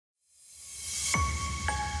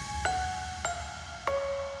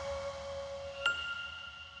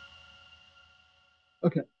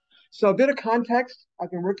Okay. So a bit of context.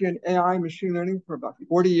 I've been working in AI and machine learning for about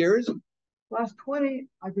 40 years. Last 20,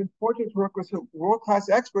 I've been fortunate to work with some world-class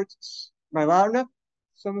experts. Am I loud enough?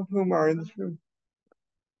 Some of whom are in this room.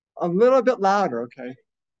 A little bit louder, okay.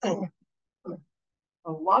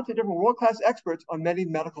 Lots of different world-class experts on many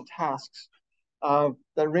medical tasks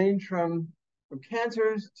that range from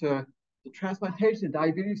cancers to transplantation,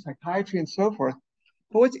 diabetes, psychiatry, and so forth.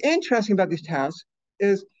 But what's interesting about these tasks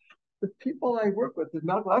is the people I work with, the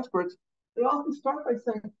medical experts, they often start by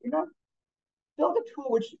saying, build a tool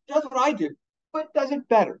which does what I do, but does it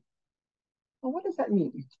better. Well, what does that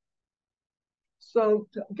mean? So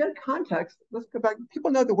to get a context, let's go back.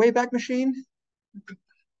 People know the Wayback Machine?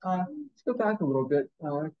 Let's go back a little bit,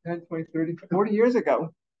 10, 20, 30, 40 years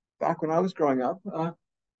ago, back when I was growing up,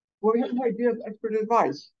 we had an idea of expert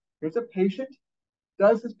advice. There's a patient.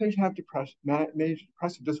 Does this patient have depression, major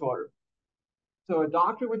depressive disorder? So a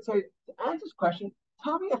doctor would say, to answer this question,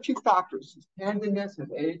 tell me a few factors, his handedness,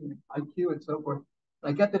 his age, and IQ, and so forth.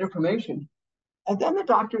 And I get that information. And then the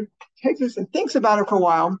doctor takes this and thinks about it for a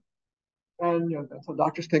while. And that's how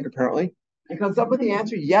doctors think, apparently. And comes up with the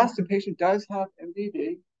answer, yes, the patient does have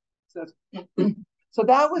MDD. So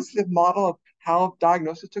that was the model of how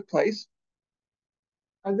diagnosis took place.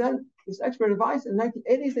 And then this expert advice in the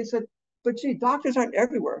 1980s, they said, but gee, doctors aren't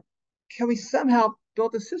everywhere. Can we somehow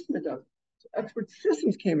build a system that does it? So expert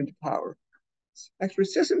systems came into power. Expert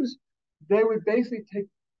systems, they would basically take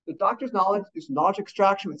the doctor's knowledge, do some knowledge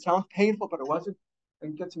extraction. It sounds painful, but it wasn't,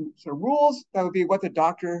 and get some rules that would be what the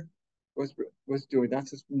doctor was doing.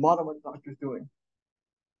 That's this model what the doctor's doing.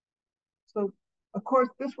 So, of course,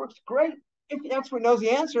 this works great if the expert knows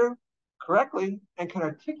the answer correctly and can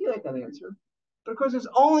articulate that answer. But of course, it's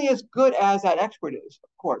only as good as that expert is, of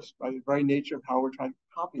course, by the very nature of how we're trying to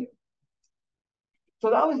copy it. So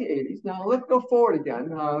that was the 80s. Now let's go forward again,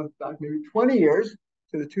 back maybe 20 years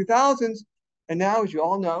to the 2000s. And now, as you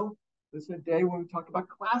all know, this is a day when we talk about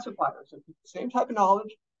classifiers. So the same type of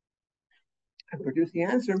knowledge and produce the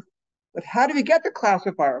answer. But how do we get the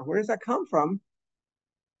classifier? Where does that come from?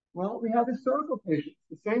 Well, we have historical patients,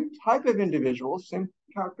 the same type of individuals, same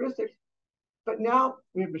characteristics, but now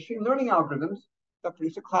we have machine learning algorithms that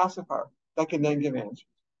produce a classifier that can then give answers.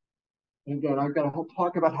 And again, I've got a whole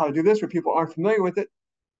talk about how to do this where people aren't familiar with it,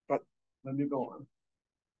 but let me go on.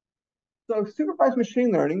 So supervised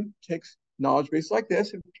machine learning takes knowledge bases like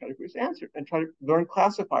this and try to produce answers and try to learn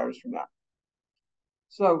classifiers from that.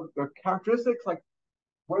 So the characteristics like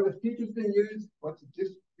what are the features being used, what's the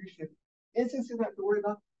distribution of instances I have to worry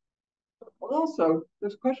about. But also,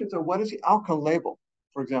 there's questions of what is the outcome label?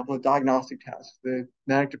 For example, a diagnostic test, the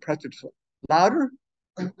manic depressive disorder. Louder?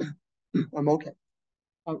 I'm okay.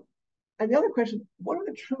 And the other question, what are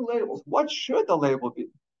the true labels? What should the label be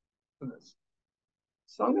for this?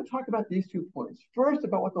 So I'm going to talk about these 2 points. First,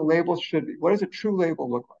 about what the labels should be. What does a true label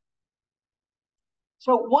look like?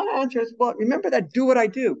 So one answer is, well, remember that do what I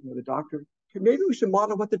do. The doctor, maybe we should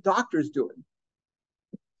model what the doctor is doing.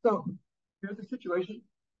 So here's the situation.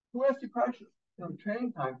 Who has depression?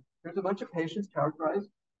 Training time. Here's a bunch of patients characterized.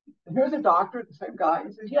 And here's a doctor, the same guy.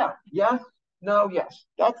 He says, yeah, yes, no, yes.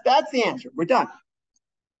 That's the answer. We're done.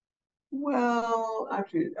 Well,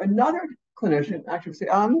 actually, another clinician actually say,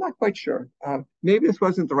 I'm not quite sure. Maybe this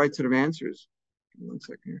wasn't the right set of answers. Give me 1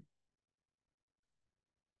 second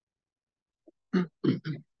here.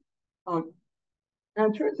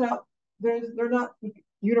 And it turns out they're not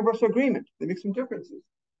universal agreement. They make some differences.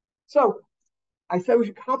 So I said we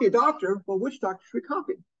should copy a doctor. Well, which doctor should we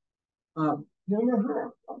copy? Him or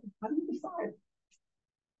her? How do you decide?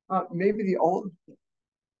 Maybe the old.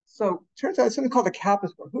 So it turns out it's something called a kappa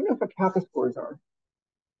score. Who knows what kappa scores are?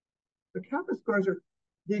 The kappa scores are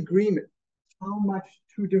the agreement. How much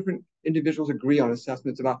two different individuals agree on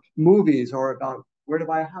assessments about movies or about where to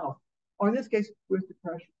buy a house. Or in this case, with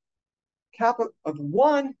depression. Kappa of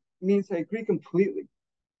 1 means they agree completely.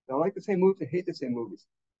 They don't like the same movies, they hate the same movies.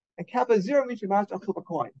 And kappa 0 means you might as well flip a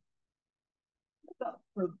coin.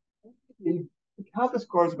 The kappa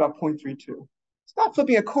score is about 0.32. It's not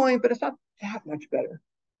flipping a coin, but it's not that much better.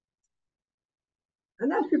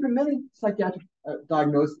 And that's true for many psychiatric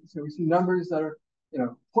diagnoses. So we see numbers that are,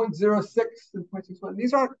 0.06 and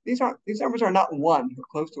 0.61. These numbers are not 1 or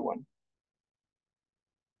close to 1.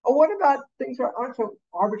 Or what about things that aren't so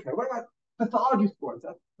arbitrary? What about pathology scores?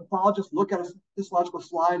 That pathologists look at a histological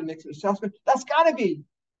slide and makes an assessment. That's got to be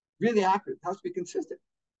really accurate. It has to be consistent.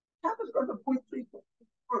 Kappa scores are 0.3,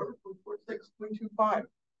 0.46, 0.25.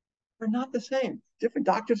 They're not the same. Different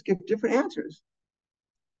doctors give different answers.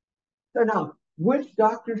 So now, which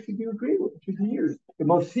doctor should you agree with? Should you use the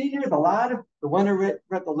most senior, the latter, the one who read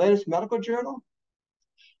the latest medical journal?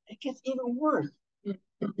 It gets even worse.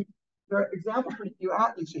 there are examples where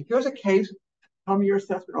you say, here's a case, tell me your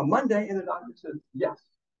assessment on Monday, and the doctor says yes.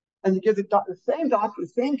 And you give the same doctor, the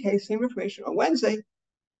same case, same information on Wednesday,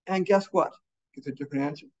 and guess what? It's a different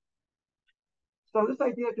answer. So this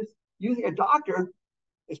idea of just using a doctor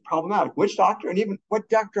is problematic. Which doctor, and even what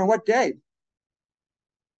doctor on what day?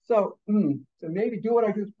 So maybe do what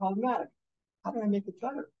I do is problematic. How do I make it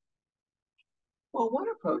better? Well, one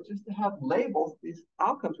approach is to have labels, these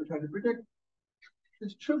outcomes we're trying to predict.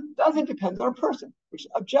 Because truth doesn't depend on a person, which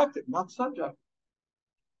is objective, not subjective.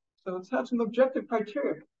 So let's have some objective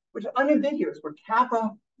criteria, which is unambiguous, where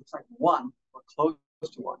kappa looks like 1 or close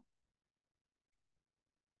to 1.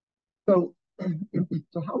 So,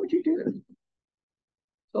 so how would you do this?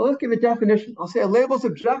 So let's give a definition. I'll say a label is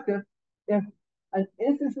objective if an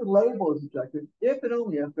instance of label is objective, if and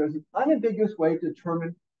only if there's an unambiguous way to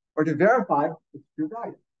determine or to verify its true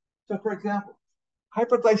value. So for example,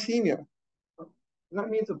 hyperglycemia. That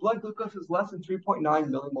means the blood glucose is less than 3.9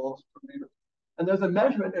 millimoles per liter. And there's a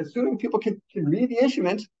measurement, assuming people can read the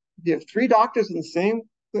instrument, you have 3 doctors in the same,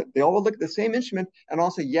 they all look at the same instrument and all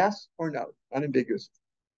say yes or no, unambiguous.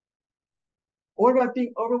 What about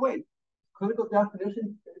being overweight? Clinical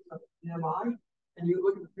definition based on BMI, and you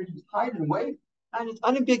look at the patient's height and weight, and it's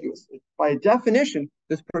unambiguous. By definition,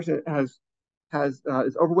 this person is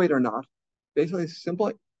overweight or not, based on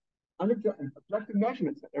simple, objective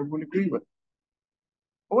measurements that everyone agrees with.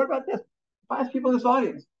 But what about this? If I ask people in this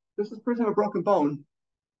audience, does this person have a broken bone?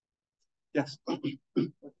 Yes.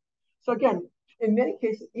 So again, in many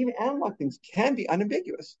cases, even analog things can be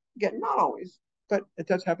unambiguous. Again, not always, but it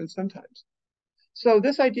does happen sometimes. So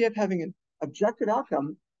this idea of having an objective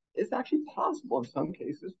outcome is actually possible in some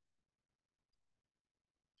cases.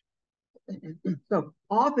 So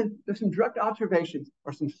often there's some direct observations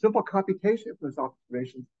or some simple computation of those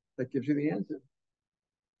observations that gives you the answer.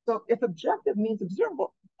 So if objective means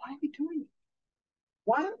observable, why are we doing it?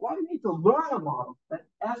 Why do we need to learn a model that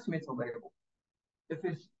estimates a label? If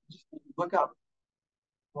it's just look up.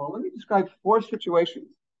 Well, let me describe 4 situations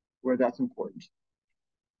where that's important.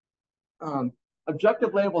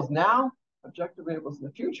 Objective labels now, objective labels in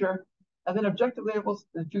the future, and then objective labels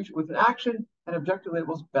in the future with an action, and objective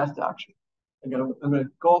labels best action. I'm going to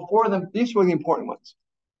go 4 of them. These are the important ones.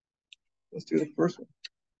 Let's do the first one.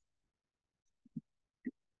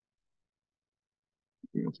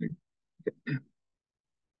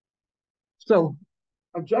 So,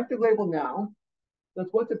 objective label now, that's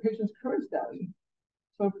what the patient's current status.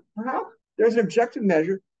 So perhaps there's an objective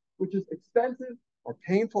measure which is expensive or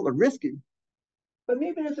painful or risky, but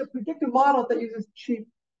maybe there's a predictive model that uses cheap,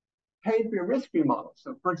 pain-free or risk-free models.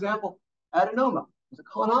 So for example, adenoma is a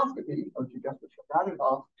colonoscopy, or you guess what that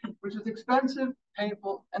involves, which is expensive,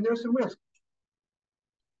 painful, and there's some risk.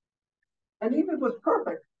 And even if it's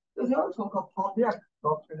perfect, there's another tool called Pontiac,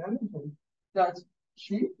 that's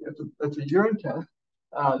cheap, it's a urine test,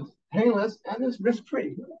 painless, and it's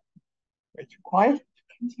risk-free. Are you quiet?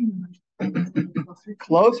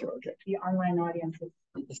 Closer, okay. The online audience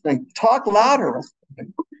is talk louder.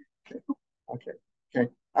 Okay.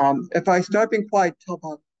 If I start being quiet, tell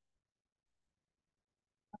Bob.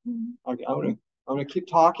 Okay, I'm gonna keep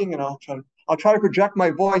talking, and I'll try to project my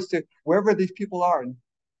voice to wherever these people are, and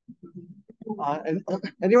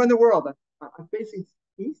anywhere in the world. I'm facing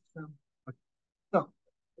east. So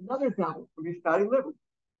another example would be fatty liver.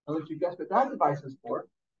 I'll let you guess what that device is for.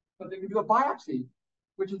 But they can do a biopsy,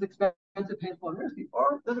 which is expensive, painful, and risky.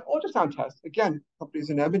 Or there's an ultrasound test. Again, companies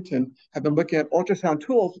in Edmonton have been looking at ultrasound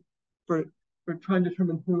tools for trying to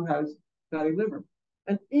determine who has fatty liver.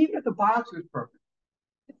 And even if the biopsy is perfect,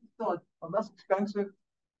 it's still a less expensive,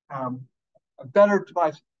 a better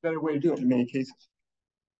device, better way to do it in many cases.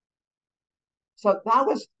 So that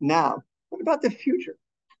was now. What about the future?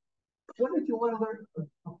 What if you want to learn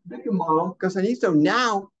a predictive model? Because I need to know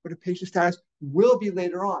now what a patient status will be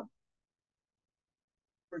later on.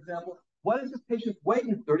 For example, what is this patient's weight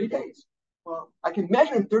in 30 days? Well, I can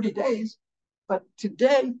measure in 30 days, but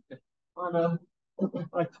today, on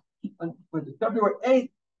February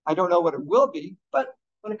 8th, I don't know what it will be, but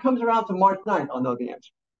when it comes around to March 9th, I'll know the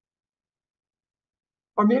answer.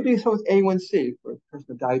 Or maybe so it's A1C. For a person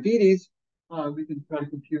with diabetes, we can try to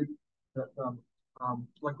compute the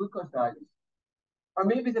blood glucose values. Or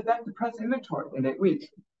maybe the best depressed inventory in 8 weeks.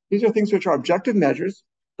 These are things which are objective measures,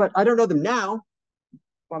 but I don't know them now,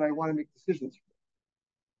 but I want to make decisions.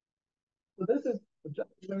 So this is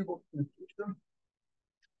objective label in the future.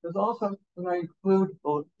 There's also, when I include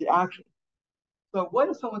the action. So what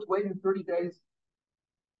if someone's weight in 30 days?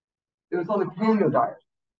 It was on the paleo diet.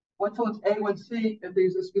 What's someone's A1C if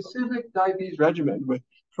there's a specific diabetes regimen with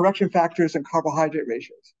correction factors and carbohydrate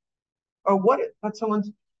ratios? Or what if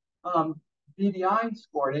someone's BDI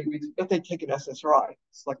score in 8 weeks if they take an SSRI,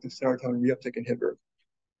 selective serotonin reuptake inhibitor.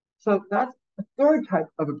 So that's a third type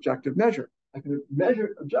of objective measure. I can measure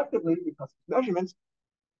it objectively because of measurements,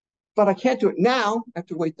 but I can't do it now. I have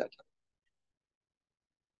to wait that time.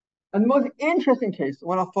 And the most interesting case, the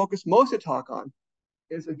one I'll focus most of the talk on,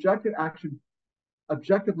 is objective action,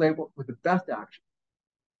 objective label with the best action.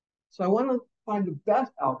 So I want to find the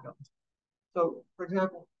best outcomes. So, for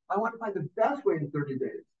example, I want to find the best way in 30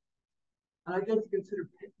 days. And I get to consider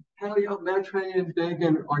paleo, Mediterranean,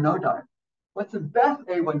 vegan, or no diet. What's the best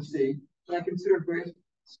A1C? And I consider various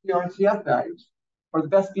CRCF values, or the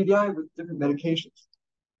best BDI with different medications.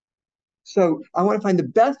 So I want to find the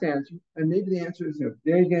best answer, and maybe the answer is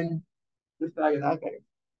vegan, this value, that value.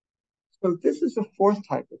 So this is the fourth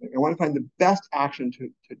type of thing. I want to find the best action to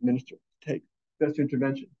administer, to take, best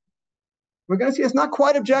intervention. We're going to see it's not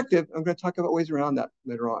quite objective. I'm going to talk about ways around that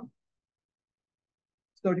later on.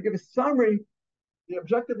 So to give a summary, the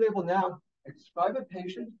objective label now, I describe a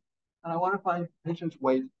patient, and I want to find patient's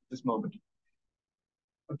weight at this moment.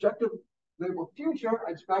 Objective label future,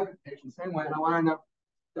 I describe the patient the same way, and I want to know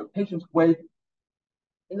the patient's weight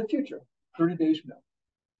in the future, 30 days from now.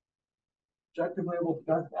 Objective label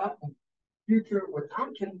does that, and future with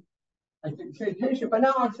action, I think the same patient, but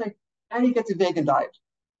now I'm saying, and he gets a vegan diet.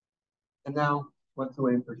 And now, what's the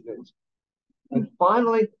weight in 30 days? And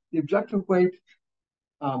finally, the objective weight,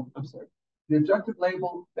 the objective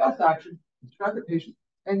label, best action, describe the patient,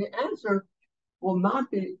 and the answer will not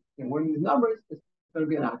be, one of the numbers, it's going to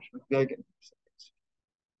be an action with vegan.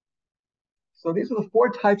 So these are the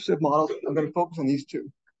four types of models. I'm going to focus on these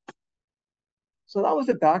two. So that was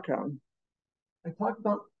the background. I talked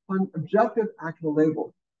about an objective actionable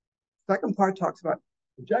label. Second part talks about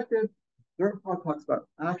objective. Third part talks about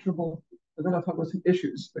actionable. And then I'll talk about some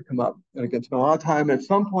issues that come up. And again, spend a lot of time. And at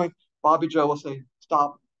some point, Bobby Joe will say,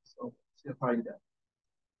 stop. So see how far you get.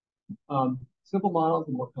 Simple models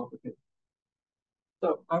and more complicated.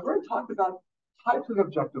 So I've already talked about types of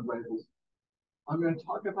objective labels. I'm going to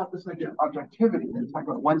talk about this idea of objectivity and talk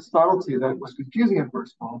about one subtlety that was confusing at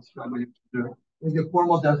first. Is the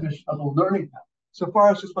formal definition of a learning path. So far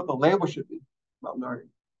as just what the label should be about learning.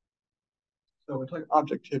 So we're talking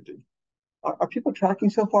objectivity. Are people tracking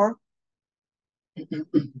so far?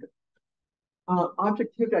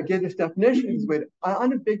 Objectivity, I gave this definition, is an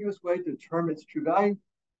unambiguous way to determine its true value,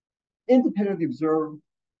 independent of the observer,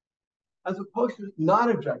 as opposed to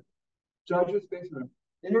non-objective, judges based on an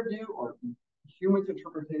interview or human's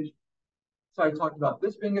interpretation. So I talked about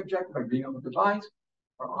this being objective by being on the device,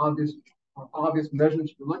 or obvious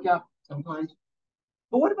measurements to look at sometimes.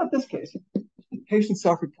 But what about this case? Patient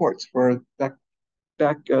self-reports for back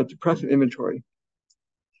depressive inventory.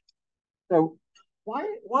 So why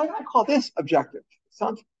do I call this objective? It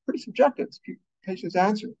sounds pretty subjective. It's patient's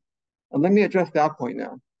answer. And let me address that point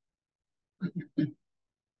now.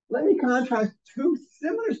 Let me contrast two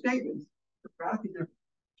similar statements.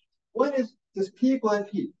 One is, does P equal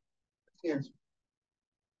NP? That's the answer.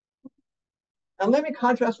 And let me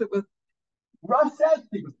contrast it with Russ says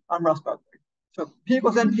P. I'm Russ, by the way. So P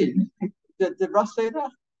equals NP. Did Russ say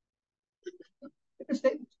that? Different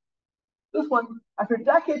statement. This one, after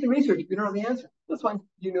decades of research, you don't know the answer. This one,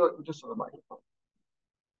 you knew it just on the microphone.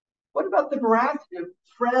 What about the veracity of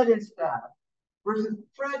Fred is sad versus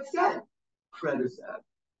Fred said Fred is sad?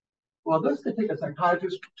 Well, this could take a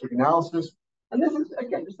psychiatrist, take analysis, and this is,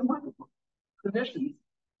 again, just a microphone. Clinicians.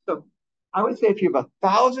 So I would say if you have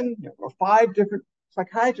 1,000 or 5 different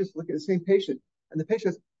psychiatrists look at the same patient, and the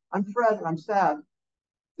patient says, I'm Fred and I'm sad.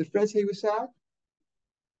 Did Fred say he was sad?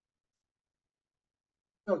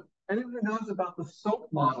 So anyone who knows about the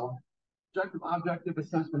SOAP model, objective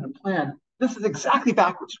assessment and plan, this is exactly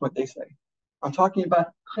backwards what they say. I'm talking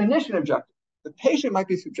about clinician objective. The patient might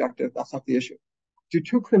be subjective, that's not the issue. Do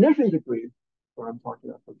 2 clinicians agree what I'm talking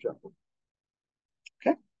about objective?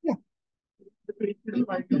 Okay, yeah. The patient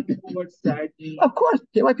might be towards sad. Of course,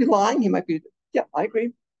 he might be lying, he might be, yeah, I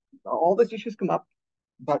agree. All those issues come up.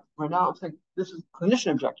 But right now I'm saying this is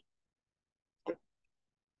clinician objective.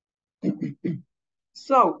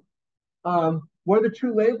 So, what are the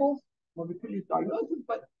 2 labels? Well, we could use diagnosis,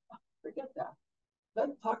 but forget that.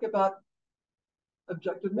 Let's talk about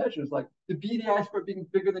objective measures like the BDI score being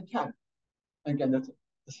bigger than 10. Again, that's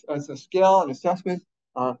a scale, an assessment.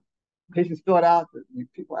 Patients fill it out.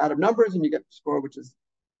 People add up numbers, and you get the score, which is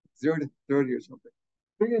 0 to 30 or something.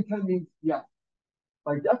 Bigger than 10 means yes.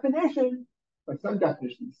 By definition, by some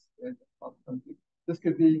definitions, this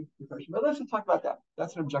could be depression. But let's just talk about that.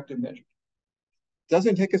 That's an objective measure.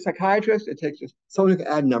 Doesn't take a psychiatrist. It takes just someone who can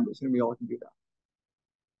add numbers, and we all can do that.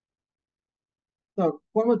 So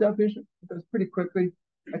formal definition goes pretty quickly.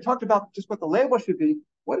 I talked about just what the label should be.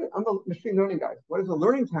 I'm a machine learning guy. What is a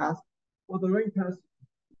learning task? Well, the learning task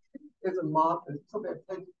is a model. It's something that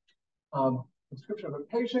takes a description of a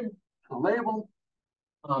patient, a label,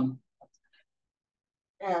 and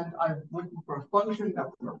I'm looking for a function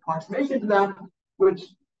that's an approximation to that, which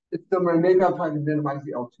it's somewhere. Maybe I'm trying to minimize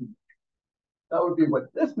the L2. That would be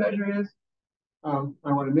what this measure is. I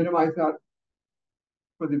want to minimize that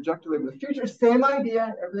for the objective label in the future. Same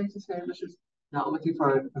idea. Everything's the same. It's just now I'm looking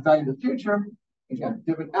for a value in the future. Again,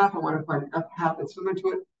 different f. I want to find an f hat that's similar to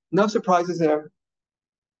it. No surprises there.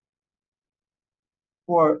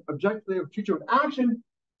 For objective label future with action,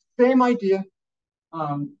 same idea.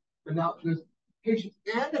 But now there's patient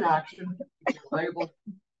and an action label.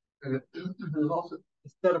 And there's also a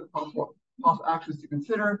set of possible actions to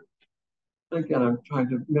consider. Again, I'm trying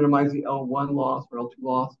to minimize the L1 loss or L2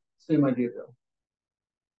 loss. Same idea though.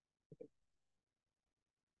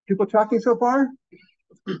 People tracking so far?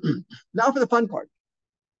 Now for the fun part.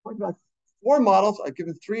 What about 4 models? I've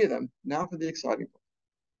given 3 of them. Now for the exciting part.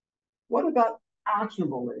 What about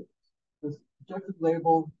actionable labels? This objective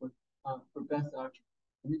label for best action.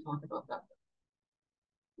 Let me talk about that.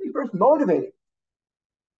 Let me first motivate it.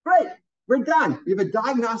 Great, we're done. We have a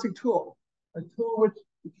diagnostic tool, a tool which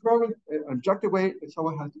determines an objective way if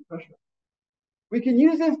someone has depression. We can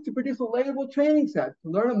use this to produce a label training set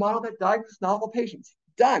to learn a model that diagnoses novel patients.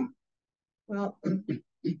 Done. Well,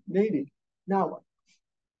 maybe. Now what?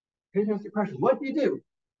 Patient has depression. What do you do?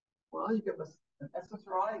 Well, you give us an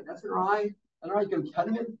SSRI, an SNRI. I don't know, you give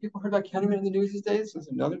ketamine. People heard about ketamine in the news these days. There's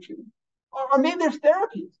another treatment. Or maybe there's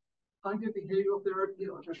therapies. Cognitive behavioral therapy,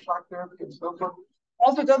 electroshock therapy, and so forth.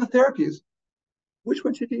 Also, other therapies. Which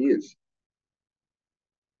one should you use?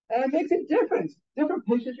 And it makes a difference. Different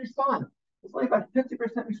patients respond. It's like about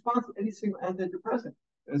 50% response to any single antidepressant.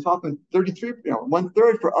 And it's often 33,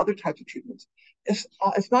 1/3 for other types of treatments.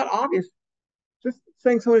 It's not obvious. Just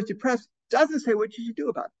saying someone is depressed doesn't say what you should do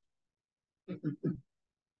about it.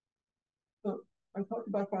 So I talked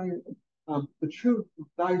about finding the true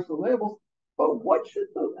values of the labels, but what should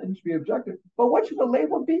and should be objective, but what should the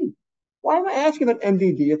label be? Why am I asking about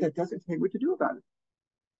MDD if that doesn't say what to do about it?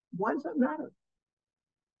 Why does that matter?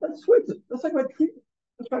 Let's switch it. Let's talk about treatment.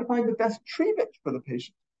 Let's try to find the best treatment for the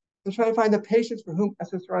patient. Let's try to find the patients for whom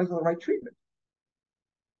SSRIs are the right treatment.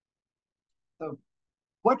 So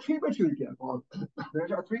what treatment should we give? Well,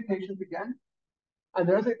 there's our 3 patients again. And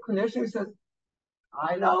there's a clinician who says,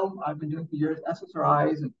 I know I've been doing for years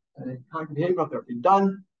SSRIs and cognitive behavioral therapy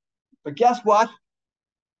done. But guess what?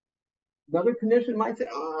 Another clinician might say,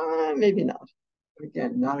 maybe not. But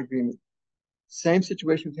again, not agreement. Same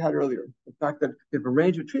situation we had earlier. The fact that they have a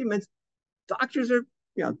range of treatments, doctors are,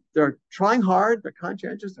 they're trying hard, they're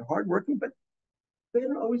conscientious, they're hardworking, but they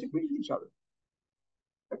don't always agree with each other.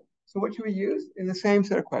 So what should we use? In the same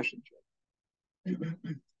set of questions.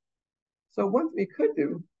 So one thing we could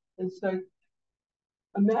do is say,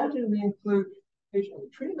 imagine we include patient in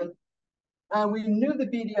treatment and we knew the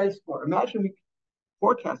BDI score. Imagine we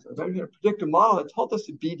forecasted, imagine a predictive model that told us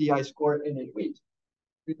the BDI score in 8 weeks.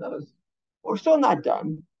 Because we're still not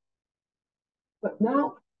done. But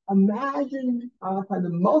now imagine I'll find the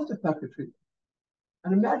most effective treatment.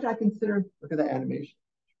 And imagine I consider, look at that animation.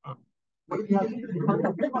 What if you had, I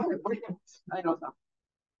know it's not.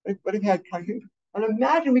 What if you had, and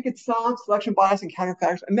imagine we could solve selection bias and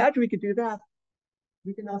counterfactual. Imagine we could do that.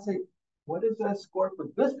 We can now say, what is the score for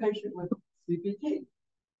this patient with CPT?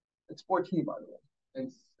 It's 14, by the way.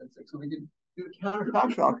 And 6. So we can do the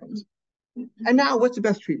counterfactual outcomes. And now, what's the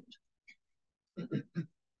best treatment?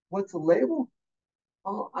 What's the label?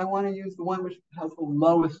 Oh, I want to use the one which has the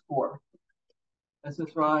lowest score.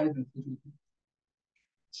 SSRIs and CPT.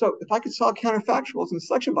 So if I could solve counterfactuals and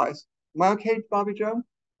selection bias, am I okay, Bobby Joe?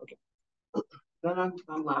 Okay. Then I'm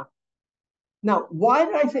laughing. Now, why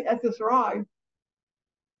did I say SSRI?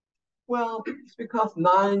 Well, it's because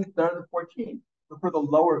 9 is better than 14, but for the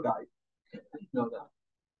lower value. I know that.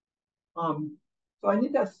 So I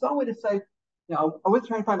need to have some way to say, I wasn't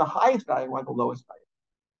trying to find the highest value, I want the lowest value.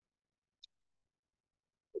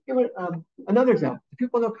 Give it another example. Do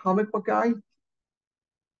people know comic book guy?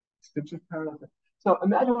 Simpsons paradox. So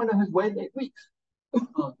imagine one of his weight in 8 weeks.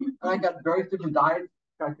 And I got various different diets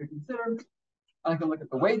I could consider. I can look at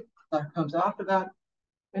the weight that comes after that.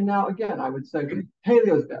 And now again, I would say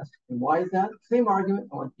paleo is best. And why is that? Same argument.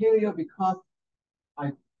 I want paleo because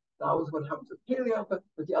that was what happens with paleo, but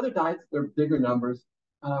with the other diets, they're bigger numbers,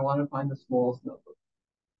 and I want to find the smallest number.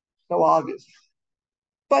 So obvious.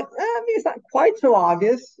 But it's not quite so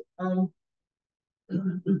obvious. What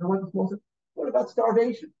about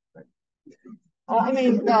starvation?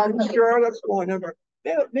 Sure, that's a small number.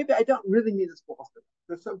 maybe I don't really need this false dividend.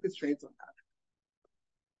 There's some constraints on that.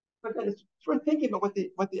 But then it's worth thinking about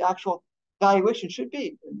what the actual valuation should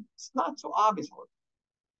be. And it's not so obvious. All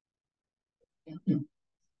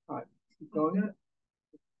right, keep going.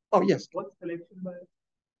 Oh yes. What's selection bias?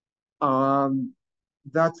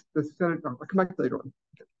 That's the center. I'll come back later on.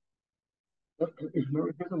 Okay. Here's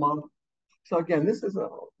the model. So again, this is a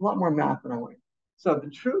lot more math than I want. So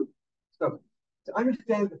so to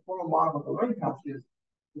understand the formal model of the learning path is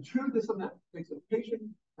the truth is something that takes a patient,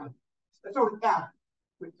 let's start with that,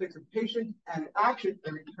 which takes a patient and an action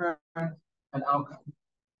and returns an outcome.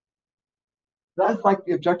 That's like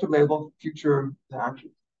the objective label, future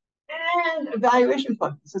action. And evaluation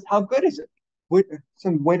function. This is how good is it?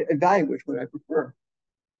 Some way to evaluate which one I prefer.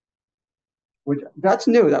 Which that's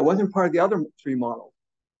new. That wasn't part of the other three models.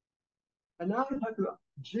 And now I'm talking about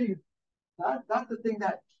G. That's the thing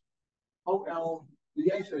that OL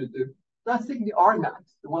the A should do. That's taking the R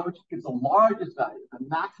max, the one which gives the largest value and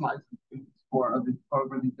maximizes the score of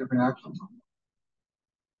over these different actions.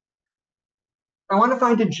 I want to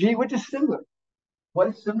find a G which is similar. What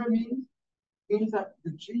does similar mean? It means that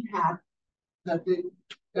the G hat that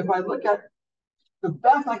if I look at the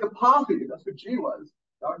best I could possibly do, that's what G was,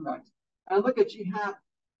 the R max, and I look at G hat,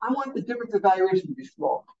 I want the difference of valuation to be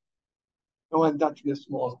small. I want that to be as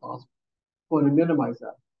small as possible. I want to minimize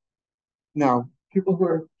that. Now, people who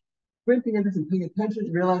are squinting at this and paying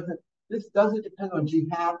attention realize that this doesn't depend on G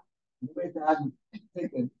hat. The way to add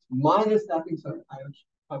take a minus nothing, so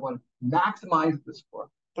I want to maximize the score.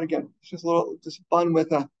 But again, it's just fun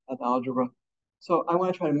with an algebra. So I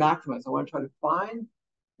want to try to maximize. I want to try to find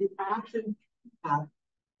the action hat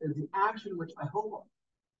is the action which I hope will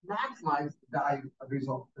maximize the value of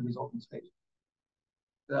the resulting state.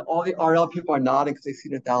 All the RL people are nodding because they've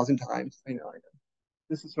seen it 1,000 times. I know.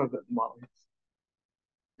 This is sort of the model.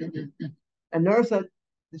 And notice that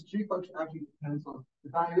this G function actually depends on the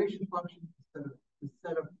valuation function instead of the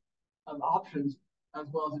set of options as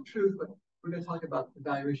well as the truth, but we're going to talk about the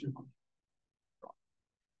valuation function.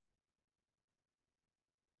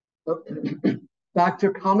 So, back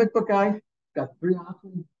to comic book guy, got three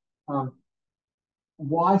options.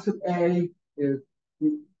 Y sub A is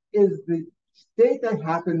the state that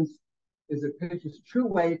happens is a patient's true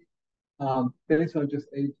weight based on just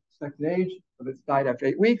age, sex, and age, but it's died after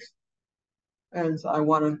 8 weeks. And so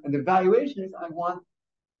and the evaluation is I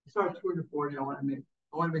start at 240. I want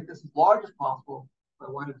to make this as large as possible. I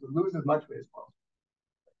want it to lose as much weight as possible.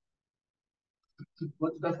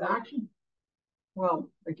 What's the best action? Well,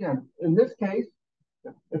 again, in this case,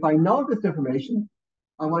 if I know this information,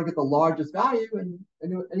 I want to get the largest value. And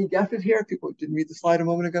any guesses here? People didn't read the slide a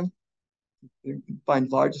moment ago. You can find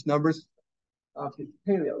largest numbers.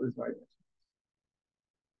 Paleo is right.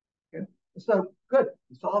 Okay, so good,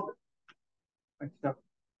 we solved it. Except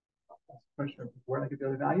question of where I get the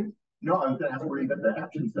other values. No, I was going to ask where you got the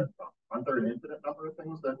actions from. Aren't there an infinite number of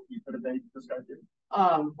things that you could have made this guy do?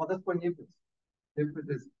 Well, that's one input. Input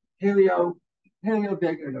is paleo,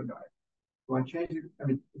 big, or no diet. You want to change it? I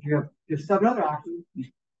mean, if you have 7 other actions, you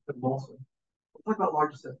put them also. We'll talk about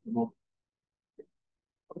larger sets in a moment.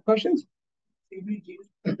 Other questions?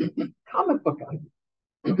 Comic book guy.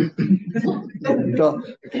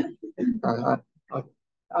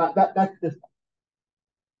 That's this.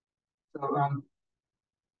 So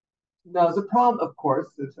now there's a problem, of course,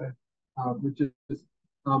 which is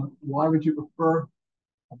why would you prefer?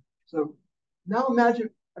 So now imagine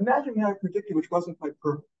we had a predictor which wasn't quite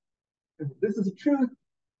perfect. This is the truth,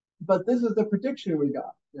 but this is the prediction we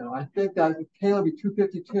got. I think that K will be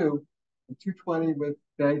 252 and 220 with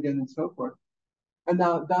Bagan and so forth. And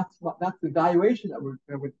now that's the valuation that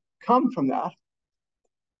would come from that.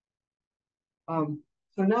 So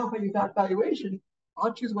now if I use that valuation,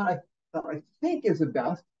 I'll choose one that I think is the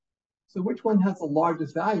best. So which one has the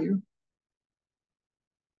largest value?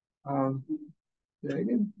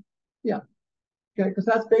 Yeah. Okay, because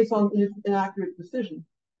that's based on an inaccurate decision.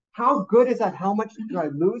 How good is that? How much do I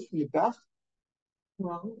lose from the best?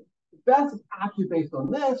 Well, the best is actually based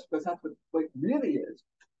on this because that's what it really is.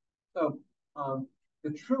 So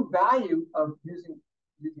the true value of using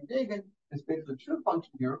vegan is based on the true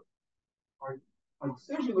function here. Our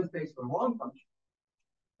decision was based on the wrong function.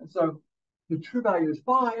 And so the true value is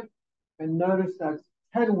 5. And notice that's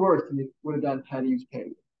 10 worse than you would have done had you used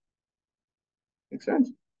K. Make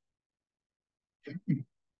sense?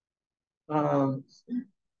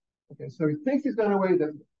 Okay, so he thinks he's gone away.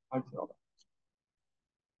 Then I tell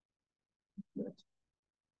that.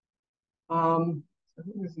 I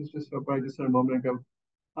think this is just what I just said a moment ago.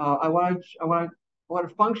 I want a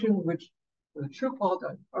function which the true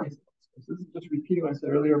quality. All right, so this is just repeating what I said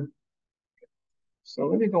earlier. So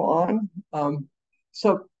let me go on.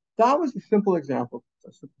 So that was a simple example.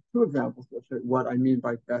 So two examples to show what I mean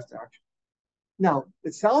by best action. Now,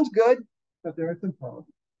 it sounds good, but there are some problems.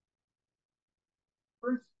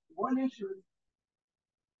 First, one issue is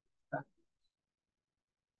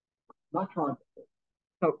not trying.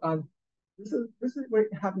 So this is what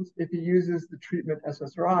happens if he uses the treatment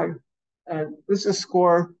SSRI, and this is a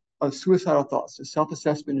score of suicidal thoughts, a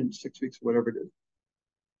self-assessment in 6 weeks, whatever it is.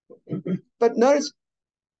 But notice,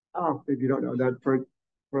 if you don't know that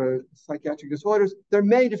for psychiatric disorders, there are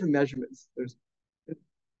many different measurements. There's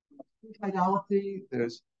suicidality,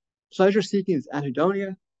 there's pleasure seeking, there's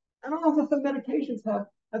anhedonia, and also some medications have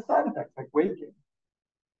side effects like weight gain.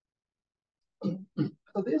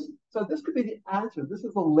 So this could be the answer. This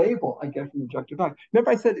is a label I get from objective fact.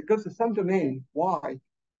 Remember I said it goes to some domain, Y,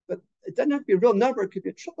 but it doesn't have to be a real number. It could be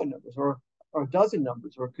a triple numbers or a dozen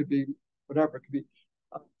numbers, or it could be whatever. It could be.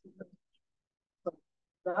 So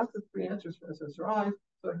that's the three answers for SSRI.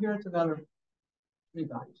 So here it's a matter of three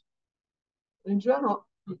values. In general,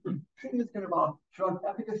 treatment is going to involve drug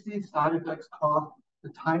efficacy, side effects, cost, the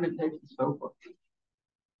time it takes, and so forth.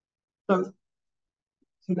 So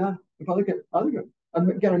now, if I look at other,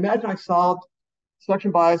 again, imagine I solved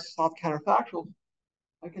selection bias, solved counterfactual.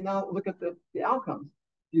 I can now look at the outcomes.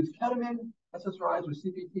 Use ketamine, SSRIs, or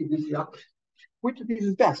CPT. These are the outcomes. Which of these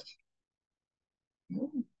is best?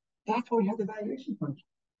 That's why we have the evaluation function.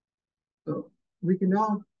 So we can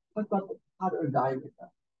now talk about how to evaluate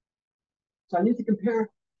that. So I need to compare,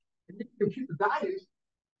 I need to compute the values,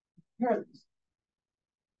 compare these.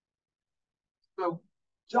 So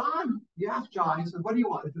John, you asked John, he said, what do you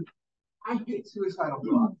want? He said, I hate suicidal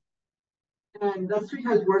thoughts. And that's 3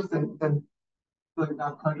 times worse than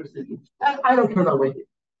pleasure seeking. I don't care about weight gain.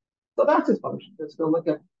 So that's his function. Let's go look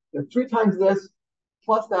at 3 times this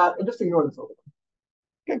plus that, and just ignore this over.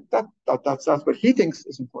 Okay, that's what he thinks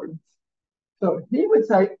is important. So he would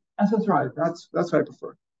say SSRI. That's what I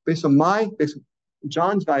prefer. Based on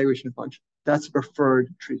John's valuation function, that's the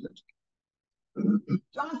preferred treatment.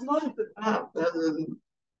 John's mother said,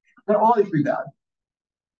 they're all these be bad.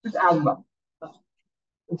 Just add them up.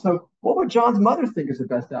 And so, what would John's mother think is the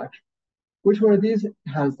best action? Which one of these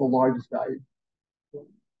has the largest value?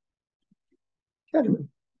 Ketamine.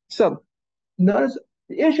 So, notice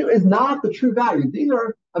the issue is not the true value. These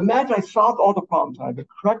are, imagine I solved all the problems. I have the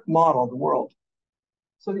correct model of the world.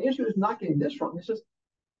 So the issue is not getting this wrong. It's just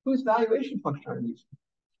whose valuation function are you using?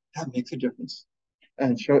 That makes a difference.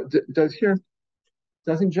 And does here,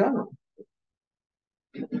 does in general.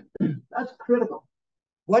 That's critical.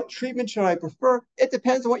 What treatment should I prefer? It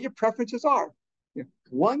depends on what your preferences are.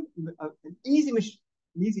 One, an easy-ish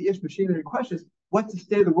machine learning question is, what's the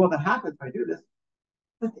state of the world that happens if I do this?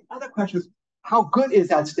 But the other question is, how good is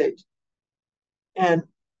that state? And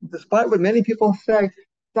despite what many people say,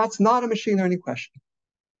 that's not a machine learning question.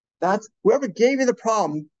 That's whoever gave you the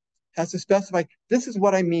problem has to specify, this is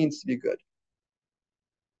what I mean to be good.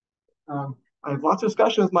 I have lots of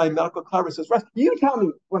discussions with my medical collaborators. Says, Russ, you tell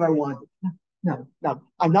me what I want. No,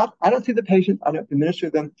 I don't see the patient. I don't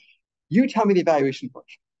administer them. You tell me the evaluation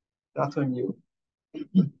function. That's on you.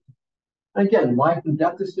 Again, life and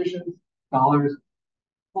death decisions, dollars,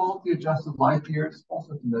 quality adjusted life years,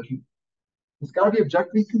 also to measure. It's got to be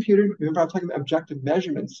objectively computed. Remember, I'm talking about objective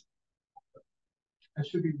measurements. It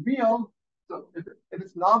should be real. So if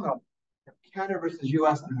it's nominal, Canada versus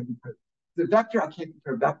US, I'm going to compare. The vector, I can't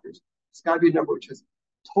compare vectors. It's got to be a number which is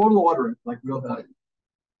total ordering, like real value.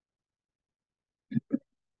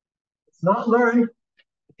 It's not learned.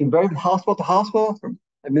 It can vary from hospital to hospital, from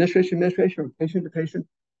administration to administration, from patient to patient,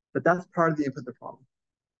 but that's part of the input of the problem.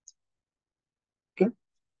 Okay.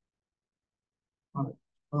 All right.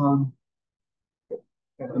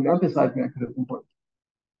 I'm emphasizing that because it's important.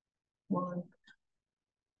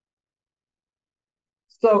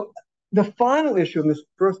 So the final issue in this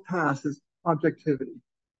first pass is objectivity.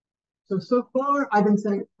 So far, I've been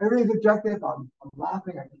saying everything's objective. I'm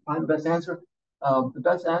laughing. I can find the best answer. The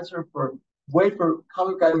best answer for weight for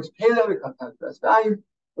common guidance paleo because that's the best value.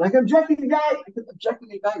 And I can objectively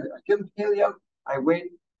evaluate. I give them paleo. I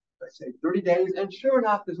wait, let's say 30 days, and sure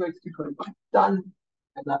enough, this weight's 225. Done,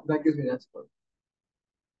 and that gives me an answer.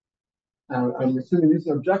 I'm assuming these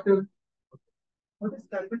are objective. What is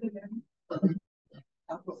that?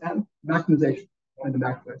 Maximization and the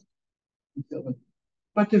maximization.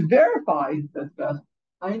 But to verify that's best,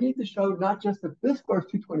 I need to show not just that this score is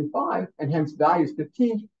 225 and hence value is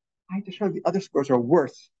 15. I need to show the other scores are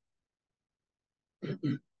worse.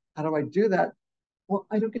 How do I do that? Well,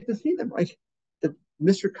 I don't get to see them, right? The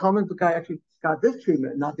Mr. Common Book guy actually got this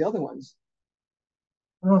treatment, not the other ones.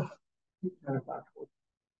 Oh,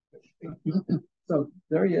 So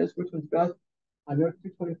there he is. Which one's best? I know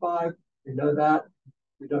 225. We know that.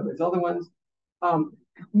 We know these other ones.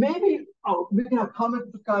 Maybe we can have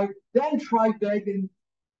comic book guy, then try vegan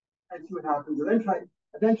and see what happens, and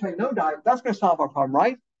then try no diet. That's going to solve our problem,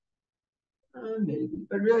 right? Maybe,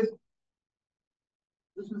 but really,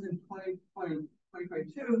 this was in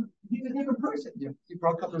 2022. He's a different person. He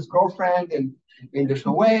broke up with his girlfriend and gained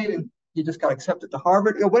additional weight, and he just got accepted to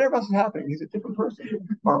Harvard. Whatever else is happening, he's a different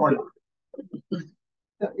person, or not.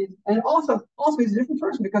 And also he's a different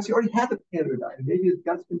person because he already had the paleo diet. Maybe his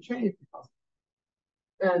gut's been changed because.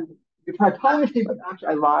 And you try time machine, but actually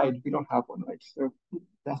I lied. We don't have one, right? So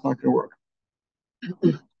that's not going to work.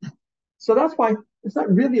 So that's why it's not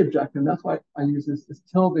really objective. That's why I use this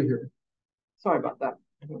tilde here. Sorry about that.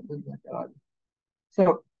 I don't really like that either.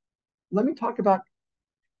 So let me talk about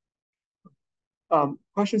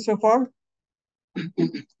questions so far.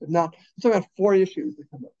 If not, let's talk about 4 issues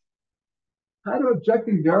that come up. How to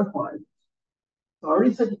objectively verify. So I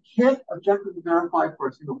already said you can't objectively verify for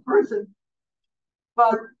a single person,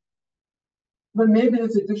 but maybe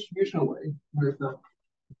there's a distributional way with the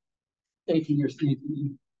AT or CT.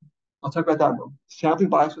 I'll talk about that one. Sampling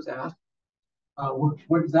bias was asked.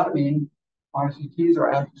 What does that mean? RCTs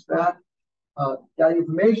are answers to that. Getting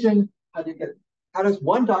information. How does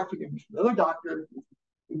one doctor get information from another doctor?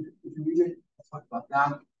 Let's talk about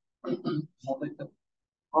that.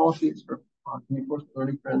 Policies for reinforcement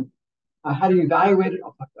learning friends. How do you evaluate it?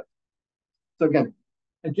 I'll talk about it. So again,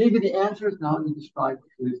 I gave you the answers. Now I need to describe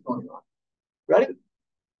what is going on. Ready?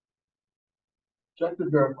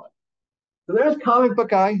 Objective verify. So there's comic book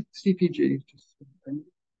guy, CPG.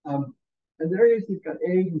 And there he is. He's got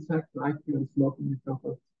age and sex and IQ and smoking and so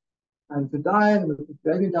forth. And it's a diet, and it's a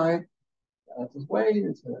vegan diet. That's his weight,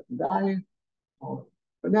 it's a diet.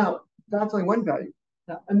 But now, that's only one value.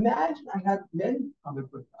 Now, imagine I had many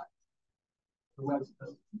comic book diets.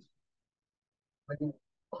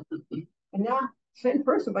 And now, same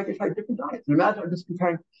person, I can try different diets. And imagine I'm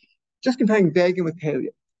just comparing vegan with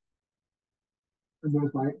paleo. And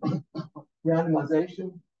there's my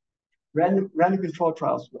randomization, random control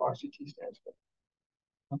trials, for RCT stands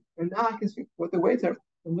for. And now I can see what the weights are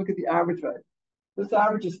and look at the average value. This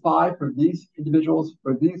average is 5 for these individuals.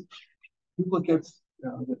 For these people, it gets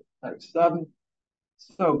like 7.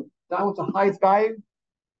 So that was the highest value.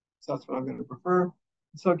 So that's what I'm going to prefer.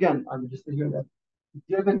 So again, I would just say here that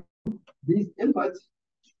given these inputs,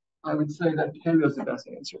 I would say that paleo is the best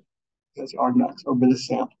answer because our max over this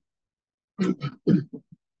sample.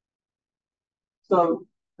 So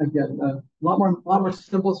again, a lot more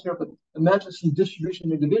simple here, but imagine some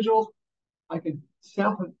distribution of individuals. I could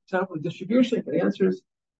sample the distribution for answers.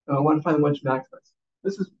 I want to find which max best.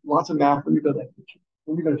 This is lots of math. Let me go to that picture.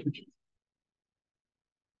 Let me go to pictures.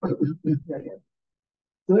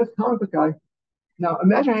 So that's comic book guy. Now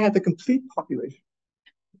imagine I had the complete population.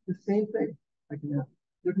 It's the same thing. I can have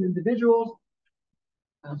different individuals.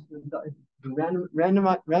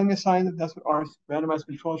 Randomly assign them. That's what our randomized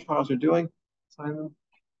control trials are doing. Assign them.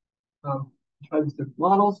 Try these different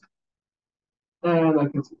models. And I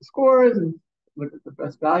can see the scores and look at the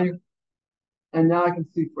best value. And now I can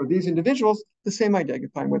see for these individuals, the same idea. I can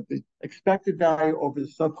find what the expected value over the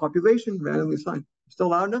subpopulation randomly assigned. Still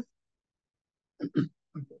loud enough? Okay.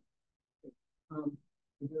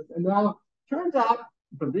 And now, turns out,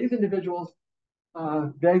 for these individuals,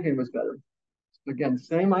 vegan was better. Again,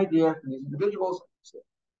 same idea for these individuals.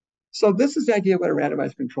 So this is the idea of what a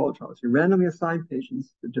randomized control trial is. You randomly assign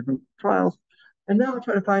patients to different trials. And now I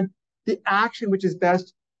try to find the action which is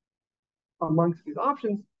best amongst these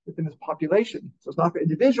options within this population. So it's not an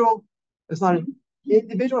individual. It's not an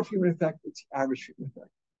individual treatment effect. It's average treatment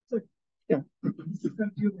effect. So, yeah.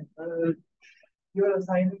 You are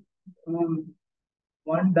assigning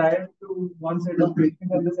one diet to one set of patients,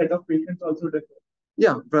 and the set of patients also differ.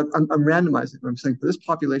 Yeah, but I'm randomizing. I'm saying for this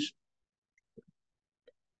population.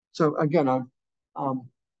 So again, let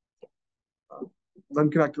me come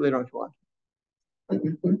back to later on if you want.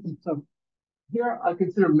 So here I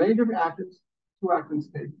consider many different actions, 2 actions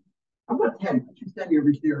stated. I'm not 10. I should standing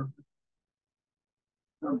over here.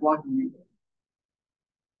 I'm blocking you.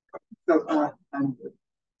 So I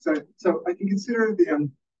can consider the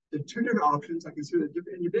 2 different options. I consider the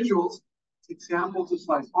different individuals, take samples of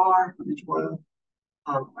size R from each one of them.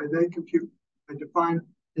 I then define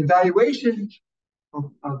evaluation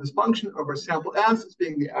of this function over sample S as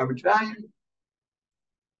being the average value.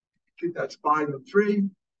 That's 5 and 3.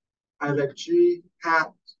 I let G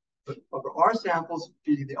hat over R samples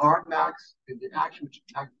be the R max, be the action which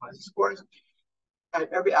magnifies the scores,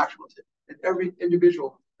 at every actual tip, at every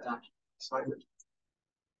individual action assignment.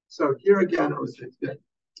 So here again, I would say that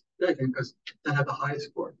because that had the highest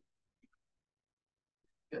score.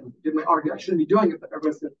 And did my argument, I shouldn't be doing it, but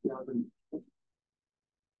everybody said, yeah, but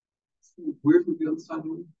weird would be on the side of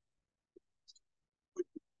the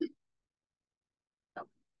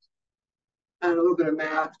and a little bit of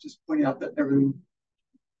math, just pointing out that everything.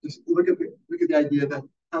 Just look at the idea that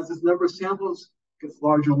as this number of samples gets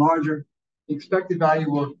larger and larger, the expected value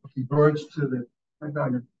will converge to the correct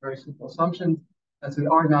value. Very simple assumption. And so the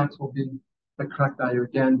R max will be the correct value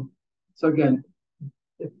again. So again,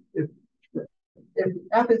 if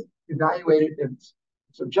F is evaluated, if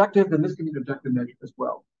it's objective, then this can be an objective measure as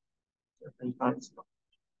well.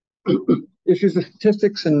 Issues of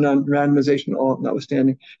statistics and randomization all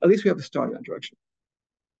notwithstanding, at least we have a start in that direction.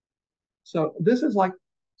 So this is like,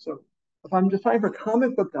 so if I'm defining for a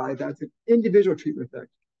comic book guy, that's an individual treatment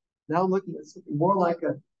effect. Now I'm looking at something more like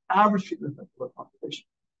an average treatment effect of a population.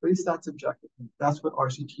 At least that's objective. That's what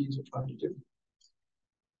RCTs are trying to do.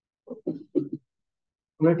 I'm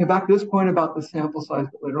going to come back to this point about the sample size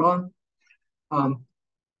later on.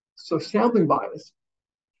 So sampling bias,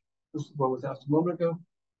 this is what was asked a moment ago.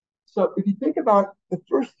 So if you think about the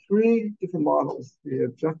first three different models, the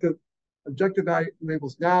objective value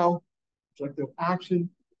labels now, objective action,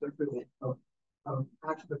 objective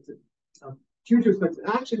action that's future expected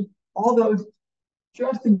action, all those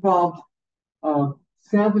just involved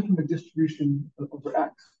sampling from the distribution over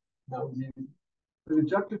X. That was used. The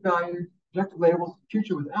objective value, objective labels,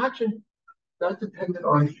 future with action, that's dependent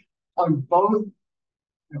on both,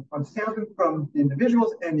 on sampling from the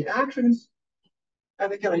individuals and the actions.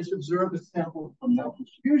 And again, I just observe the sample from that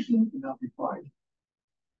distribution and that'll be fine.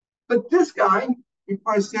 But this guy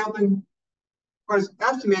requires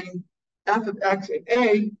estimating f of x and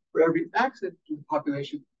a for every x in the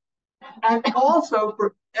population, and also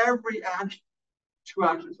for every action, two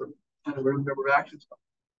actions, or kind of number of actions.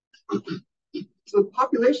 So the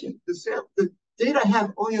population, the data I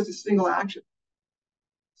have only has a single action.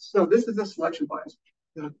 So this is a selection bias.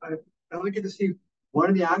 I only get to see one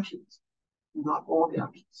of the actions, not all the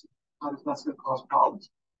actions. That's going to cause problems.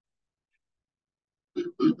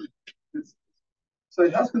 So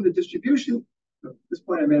it has from the distribution. At this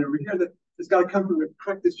point I made over here that it's got to come from the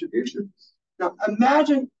correct distribution. Now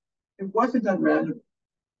imagine it wasn't done randomly.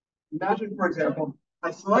 Imagine, for example,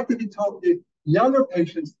 I selected the younger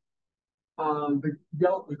patients, the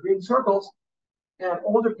green circles, and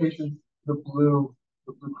older patients, the blue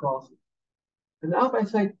crosses. And now if I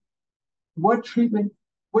say, what treatment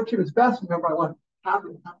is best? Remember, I want half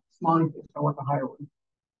smiling face. I want the higher one.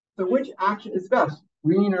 So which action is best?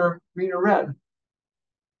 Green or red?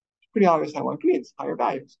 It's pretty obvious I want greens, higher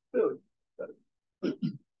values. Clearly.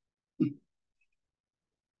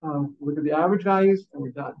 Look at the average values, and we're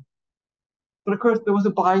done. But of course, there was a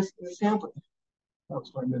bias in the sampling.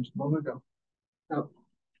 That's what I mentioned a moment ago. Now,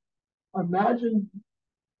 imagine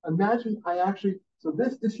so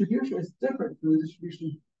this distribution is different from the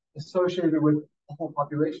distribution associated with the whole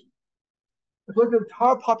population. If you look at the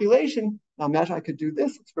entire population, now imagine I could do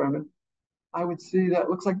this experiment, I would see that it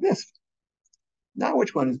looks like this. Now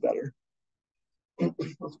which one is better?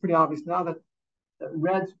 It's pretty obvious now that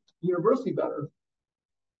red's universally better.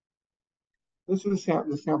 This is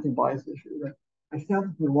the sampling bias issue. Right? I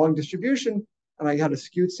sampled from the wrong distribution, and I had a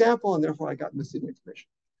skewed sample, and therefore I got misleading information.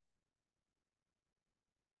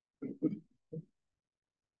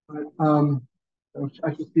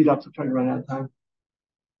 I should speed up, so I'm trying to run out of time.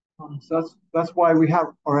 So that's why we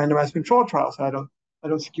have our randomized control trial, so I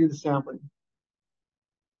don't skew the sampling.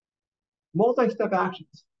 Multi-step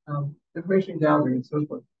actions, information gathering, and so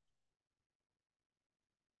forth.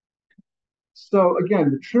 So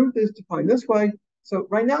again, the truth is defined this way. So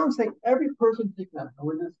right now I'm saying every person take that. I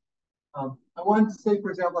want to say, for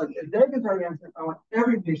example, if they get the answer, I want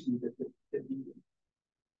every patient to get needed.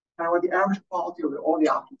 And I want the average quality of all the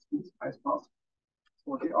options to be as high as possible.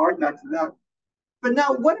 So they are back to that. But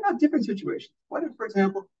now, what about different situations? What if, for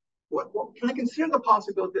example, can I consider the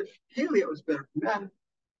possibility that paleo is better for men,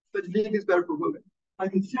 but vegan is better for women? I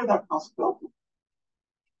consider that possibility.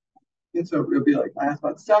 And so it'll be like I ask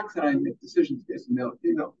about sex, and I make decisions based on male and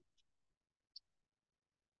female.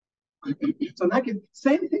 So in that case,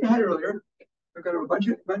 same thing I had earlier. I've got a bunch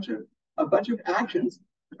of actions.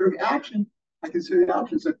 For every action, I consider the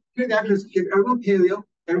options. So here the actions give everyone paleo,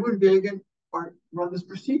 everyone vegan, or run this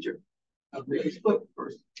procedure. I'll make a split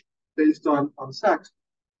first based on sex.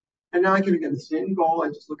 And now I can get the same goal. I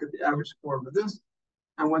just look at the average score of this.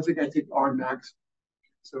 And once again, I take R max.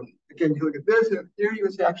 So again, you look at this, and here you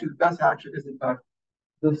would say actually the best action is in fact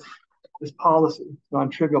this policy,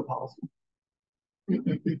 non-trivial policy.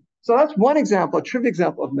 So that's one example, a trivial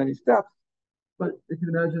example of many steps. But if you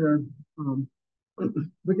imagine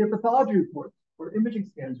Looking at pathology reports or imaging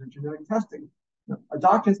scans or genetic testing. A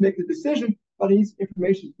doctor has to make the decision, but he needs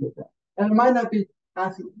information to make that. And it might not be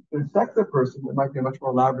asking to infect the person. It might be a much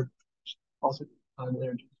more elaborate, also time and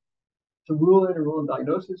energy. To rule in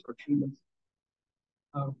diagnosis or treatments.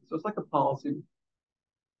 So it's like a policy.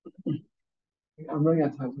 I'm running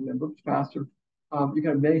out of time, so I'm going to move faster. You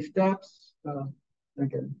got many steps.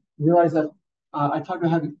 Again, realize that I talked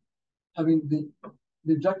about having the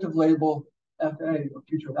objective label FA or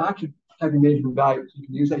future of action having measurable values. You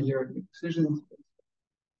can use that here to make decisions.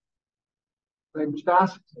 Language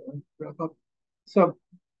fast. So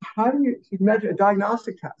how do you imagine a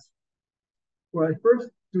diagnostic test where I first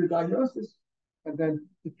do a diagnosis, and then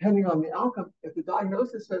depending on the outcome, if the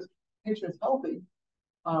diagnosis says patient is healthy,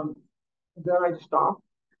 then I stop.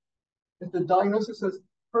 If the diagnosis says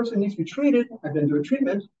person needs to be treated, I then do a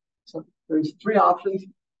treatment. So there's three options: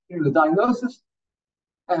 either the diagnosis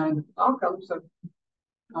and outcome. So,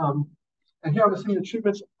 and here I'm assuming the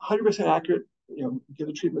treatment's 100% accurate. Give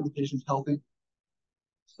the treatment, the patient's healthy.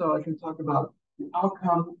 So I can talk about the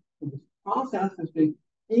outcome of this process as being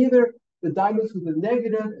either the diagnosis was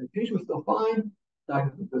negative and the patient was still fine,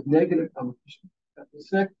 diagnosis was negative and the patient was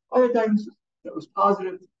sick, or the diagnosis that was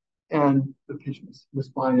positive and the patient was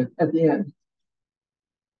fine at the end.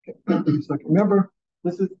 Okay. So remember,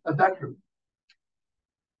 this is a vector.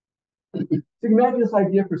 So you can imagine this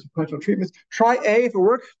idea for sequential treatments. Try A if it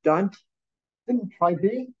works, done. Then try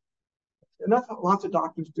B. And that's what lots of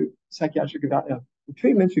doctors do. Psychiatric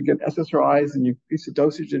treatments, you give SSRIs and you increase the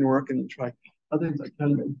dosage, didn't work, and you try other things like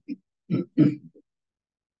ketamine.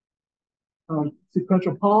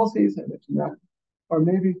 Sequential policies, I mentioned that. Or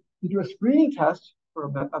maybe you do a screening test for a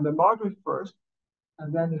mammography first,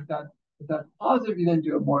 and then if that's positive, you then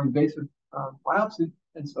do a more invasive biopsy,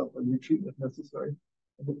 and so forth, new treatment if necessary.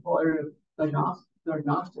 And the whole area of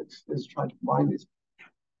diagnostics is trying to combine these.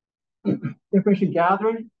 Information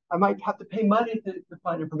gathering, I might have to pay money to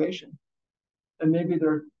find information. And maybe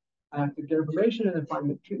I have to get information and then find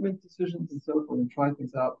the treatment decisions and so forth and try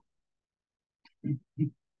things out.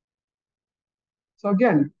 So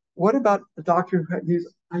again, what about a doctor who I do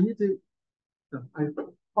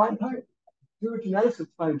a genetics test,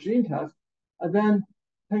 find a gene test, and then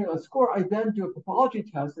depending on the score, I then do a pathology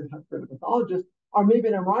test and have to go to a pathologist, or maybe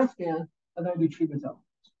an MRI scan, and then do treatments out.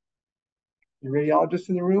 The radiologists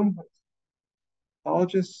in the room,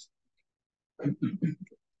 pathologists.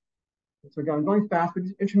 So again, I'm going fast, but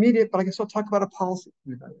it's intermediate, but I can still talk about a policy.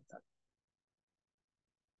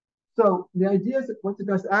 So the idea is that what's the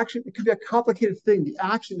best action? It could be a complicated thing. The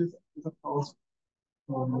action is a policy.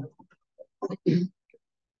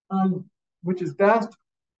 Which is best.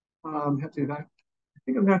 Have to I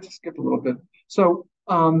think I'm going to have to skip a little bit. So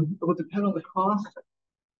it will depend on the cost.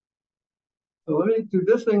 So let me do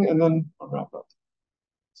this thing and then I'll wrap up.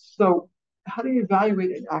 So how do you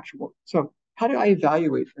evaluate an actionable? So how do I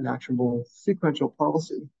evaluate an actionable sequential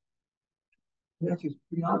policy? The answer is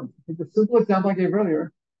pretty obvious. I think the simple example I gave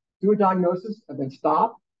earlier, do a diagnosis and then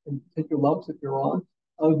stop and take your lumps if you're wrong.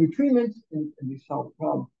 I'll do treatment and you solve the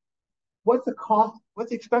problem. What's the cost?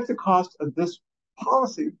 What's the expected cost of this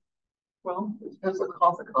policy? Well, it depends on the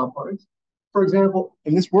cost of components. For example,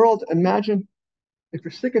 in this world, imagine if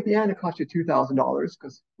you're sick at the end, it costs you $2,000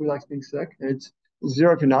 because who likes being sick? It's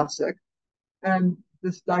zero if you're not sick. And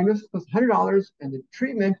this diagnosis costs $100 and the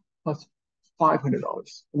treatment costs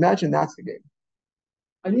 $500. Imagine that's the game.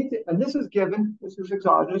 And this is given, this is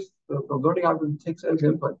exogenous, the learning algorithm takes as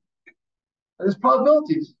input. And there's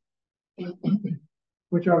probabilities,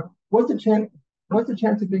 which are what's the chance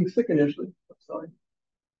of being sick initially? Sorry.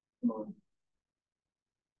 Come on.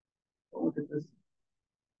 Look at this.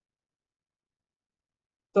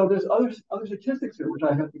 So there's other statistics here which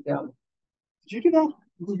I have to gather. Did you do that?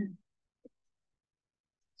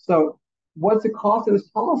 So what's the cost of this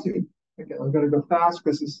policy? Again, I'm going to go fast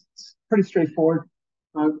because it's pretty straightforward.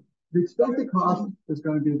 The expected cost is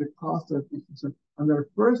going to be the cost of, so I'm going to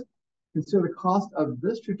first consider the cost of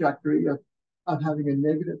this trajectory of having a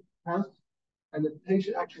negative test, and the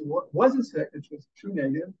patient actually wasn't sick, it was true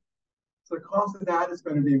negative. So the cost of that is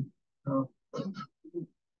going to be,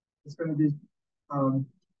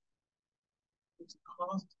 it's the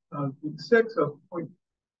cost of being sick, so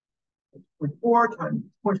 0.4 times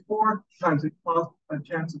 0.4 times the cost of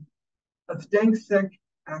chance of staying sick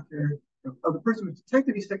after of the person who's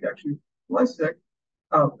detected to be sick actually was sick.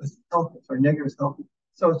 Is healthy, sorry, negative is healthy.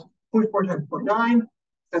 So it's 0.4 times 0.9,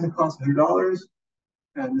 and the cost of $100.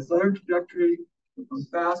 And this other trajectory goes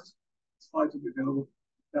fast. Slides will be available.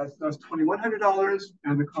 That's $2,100,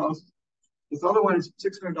 and the cost. This other one is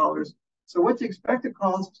 $600. So what's the expected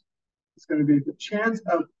cost? It's going to be the chance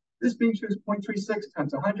of This feature is 0.36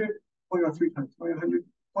 times 100, 0.03 times 100,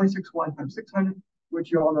 0.61 times 600,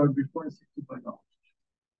 which you all know would be $465.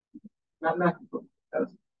 Mathematical.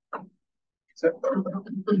 So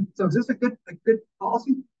is this a good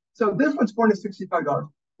policy? So this one's $465.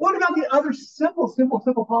 What about the other simple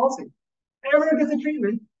policy? Everyone gets a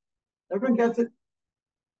treatment. Everyone gets it.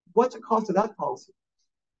 What's the cost of that policy?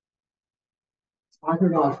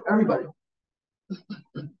 $500 for everybody.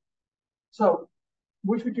 So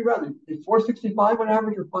which would you rather? Be $465 on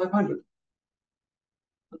average or $500?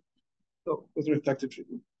 So was it effective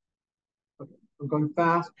treatment? Okay, I'm going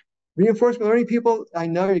fast. Reinforcement learning people, I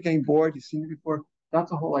know you're getting bored. You've seen it before. That's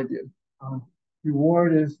the whole idea.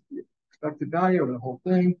 Reward is the expected value over the whole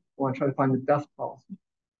thing. I want to try to find the best policy.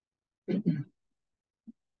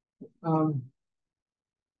 And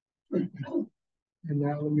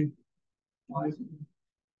now let me, why is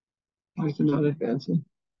it not advancing?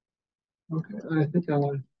 Okay, I think I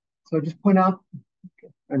want to, so just point out,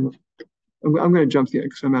 okay, I'm going to jump to the end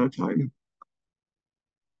because I'm out of time.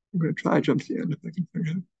 I'm going to try to jump to the end if I can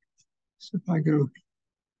figure it out. So if I go,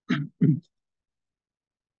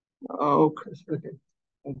 oh, okay.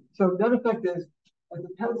 So that effect is, it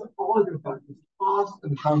depends on all the factors, cost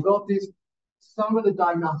and probabilities. Some of the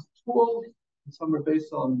diagnostic tools, and some are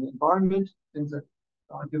based on the environment, things that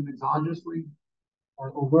are given exogenously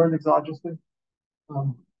or learned exogenously.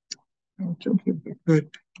 I'll jump here if I could.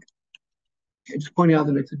 Okay, just pointing out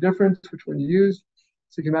that makes a difference which one you use.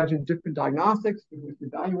 So you can imagine different diagnostics which you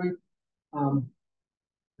evaluate. I'm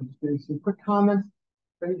just giving some quick comments.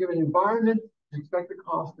 Any given environment, the expected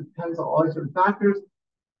cost depends on all these different factors.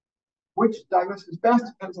 Which diagnosis is best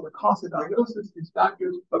depends on the cost of diagnosis, these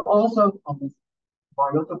factors, but also on the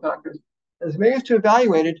environmental factors. As ways to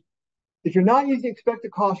evaluate it, if you're not using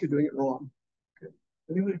expected cost, you're doing it wrong. Okay.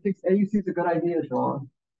 Anyone who thinks AUC is a good idea is wrong.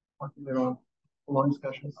 They're wrong. A long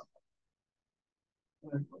discussion.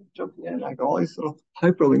 Jump to the end. I got all these little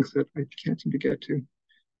hyperlinks that I can't seem to get to.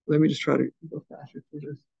 Let me just try to go faster through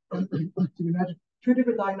this. So you imagine two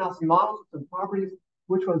different diagnostic models with some properties.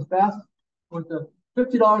 Which one's best? With the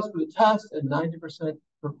 $50 for the test and 90%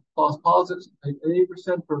 for false positives and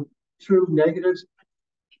 80% for true negatives.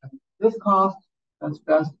 This cost, that's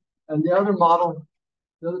best. And the other model,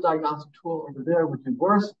 the other diagnostic tool over there would be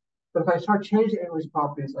worse. But if I start changing any of these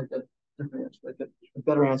properties, I get a different answer. I get a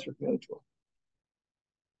better answer from the other tool.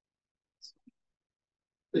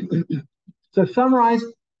 So to summarize,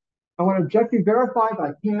 I want to objectively verify, but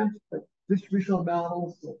I can't, that distributional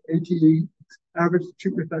models, ATE, average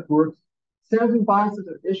treatment effect works. Sampling biases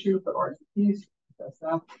are an issue, but RCTs, that's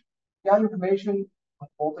that. Gather information,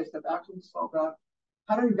 multi-step actions, solve that.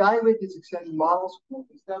 How to evaluate these extended models,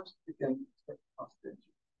 multi-steps, again, expect cost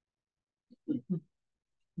benefit.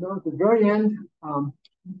 Now at the very end,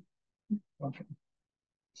 okay.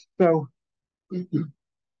 So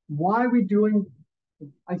why are we doing,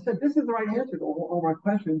 I said this is the right answer to all my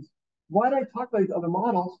questions. Why did I talk about these other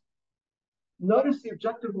models? Notice the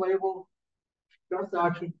objective label, best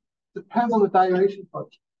action, depends on the valuation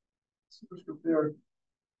function. Superscript there.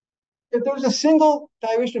 If there's a single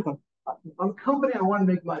valuation function, I'm a company, I want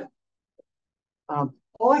to make money.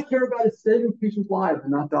 All I care about is saving patients' lives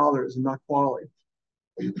and not dollars and not quality.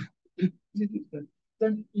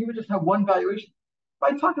 Then you would just have one valuation. If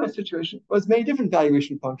I talk about a situation, well, it's many different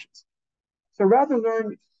valuation functions. So rather than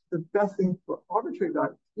learn the best thing for arbitrary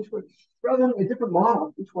value, rather than a different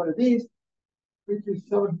model, each one of these, which is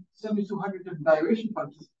 7,200 different valuation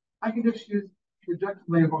functions, I can just use the objective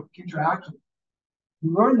label future action.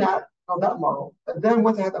 You learn that on that model, and then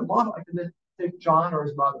once I have that model, I can then take John or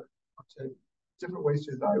his mother, to different ways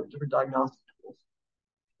to evaluate different diagnostic tools.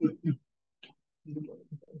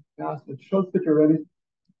 The show picture ready.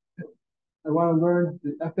 I want to learn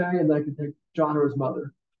the FA, and then I can take John or his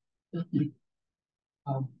mother. In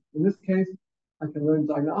this case, I can learn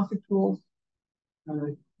diagnostic tools,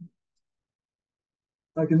 and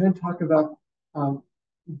I can then talk about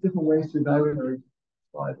different ways to evaluate our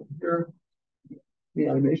slide here, the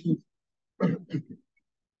animations.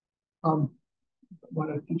 What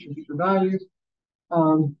are future values?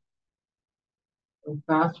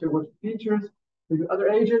 Faster, what's the features? The other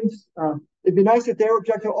agents. It'd be nice if they were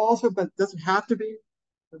objective also, but it doesn't have to be.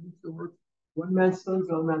 Doesn't still work. One man's sons,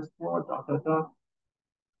 one man's four, dot, dot, dot.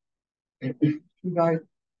 Two guys.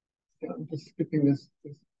 I'm just skipping this.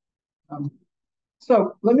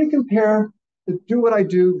 So let me compare the do what I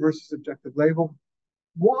do versus objective label.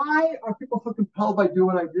 Why are people so compelled by do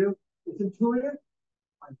what I do? It's intuitive.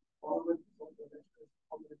 I follow it.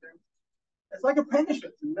 It's like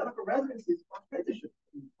apprenticeships in medical residencies. Apprenticeships.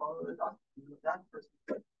 You follow the doctor. That person.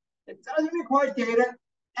 It doesn't require data.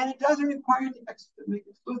 And it doesn't require you to make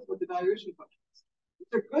explicit what the evaluation function is.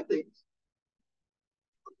 These are good things.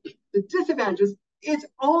 The disadvantages, it's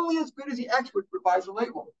only as good as the expert provides a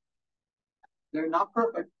label. They're not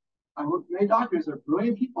perfect. I work with many doctors, they're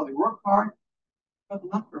brilliant people, they work hard, but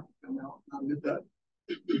they're not perfect. I'll admit that.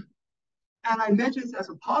 And I mentioned this as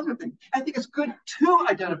a positive thing. I think it's good to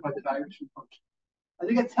identify the evaluation function. I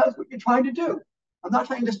think it tells what you're trying to do. I'm not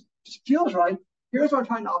trying to just feels right. Here's what I'm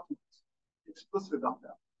trying to optimize. Explicit about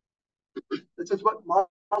that. This is what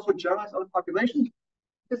models would generalize other populations.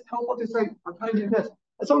 It's helpful to say, I'm trying to do this.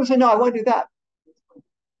 And someone say, no, I want to do that.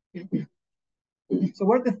 So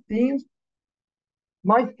what are the themes?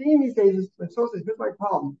 My theme these days is, when someone says, here's my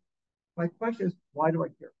problem. My question is, why do I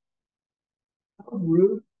care? How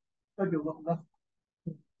rude. That'd be a little less.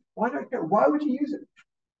 Why do I care? Why would you use it?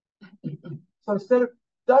 So instead of,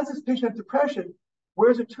 does this patient have depression?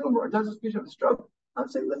 Where's a tumor? Or does this patient have a stroke? I'm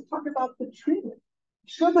saying, let's talk about the treatment.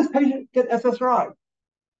 Should this patient get SSRI?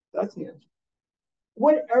 That's the answer.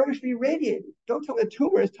 What area should be radiated? Don't tell me the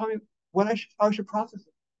tumor is. Tell me how I should process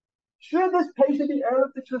it. Should this patient be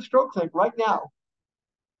airlifted to a stroke clinic right now?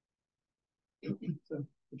 So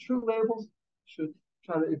the true labels should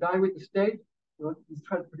try to evaluate the state.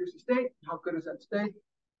 Try to produce a state. How good is that state?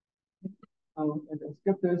 And then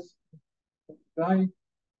skip this. Value.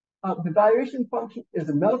 The evaluation function is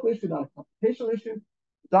a medical issue, not a computational issue.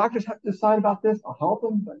 Doctors have to decide about this. I'll help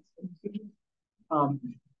them, but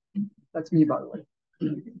that's me, by the way.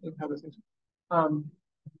 The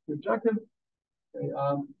objective. Okay,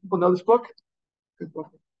 people know this book. Good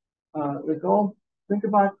book. The goal: think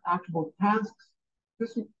about actionable tasks.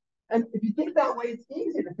 And if you think that way, it's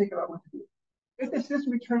easy to think about what to do. If the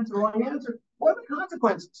system returns the wrong answer, what are the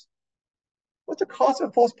consequences? What's the cost of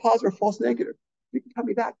a false positive or false negative? You can tell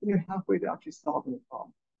me that, then you're halfway to actually solving the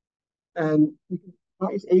problem. And you can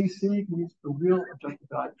not use AUC, you can use the real objective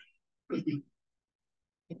value.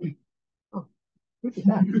 Oh, look at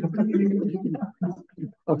that.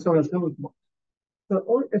 Oh, sorry, that's more.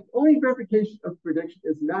 So if only verification of prediction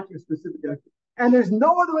is matching a specific action, and there's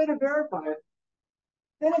no other way to verify it,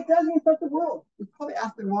 then it doesn't affect the world. You're probably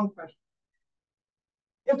asking the wrong question.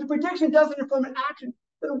 If the prediction doesn't inform an action,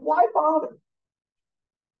 then why bother?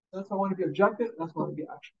 That's why I want to be objective. That's why I want to be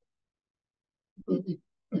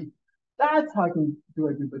actionable. That's how I can do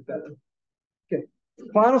a bit better. Okay,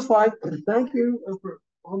 final slide. Thank you for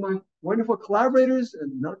all my wonderful collaborators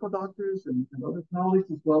and medical doctors and other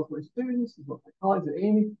colleagues, as well as my students, as well as my colleagues at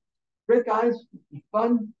Amy. Great guys. It'll be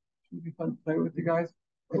fun. It'll be fun to play with you guys.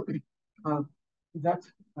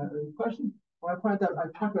 That's a question. Well, I pointed out,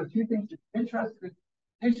 I talked about a few things. If you're interested in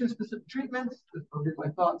patient-specific treatments, I'll give my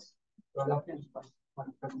thoughts right after my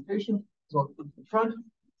presentation, as well as the front.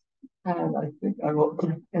 And I think I will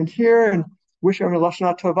end here and wish everyone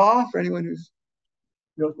Lashana Tova for anyone who's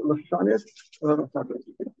knows what Lashana is.